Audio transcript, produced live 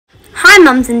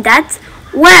mums and dads,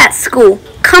 we're at school.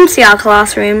 Come see our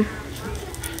classroom.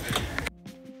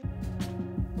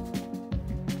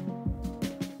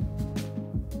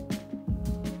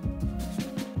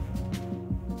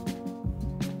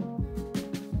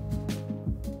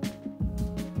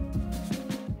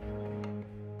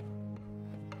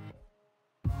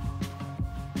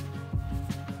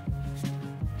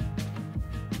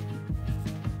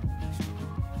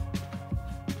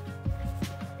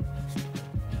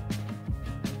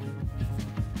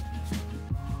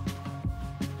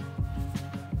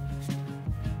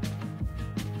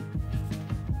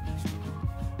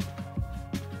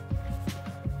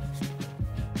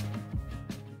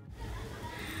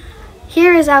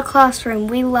 Here is our classroom.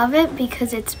 We love it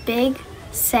because it's big,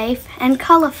 safe, and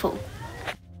colourful.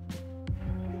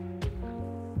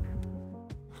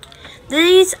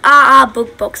 These are our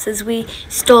book boxes. We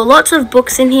store lots of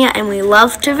books in here and we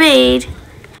love to read.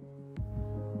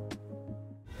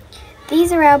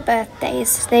 These are our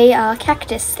birthdays. They are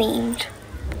cactus themed.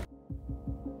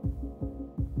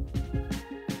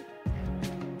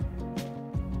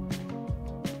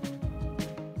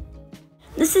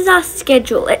 This is our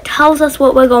schedule. It tells us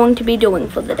what we're going to be doing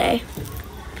for the day.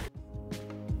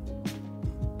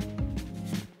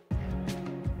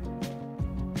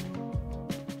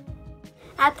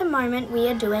 At the moment, we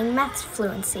are doing maths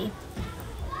fluency.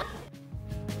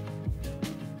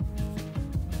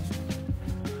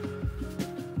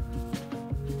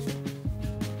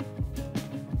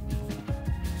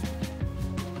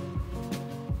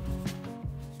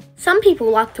 Some people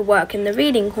like to work in the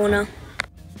reading corner.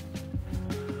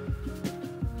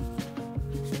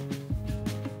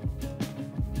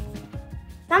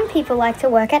 Some people like to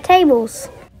work at tables.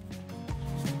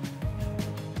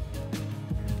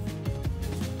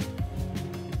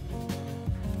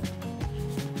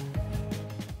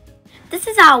 This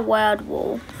is our word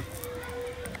wall.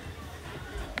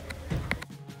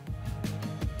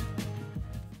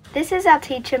 This is our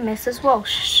teacher, Mrs.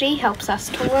 Walsh. She helps us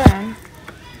to learn.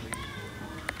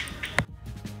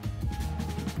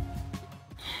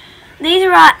 These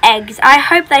are our eggs. I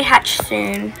hope they hatch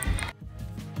soon.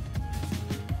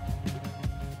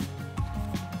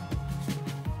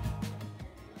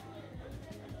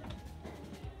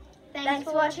 Thanks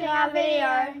for watching our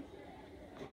video.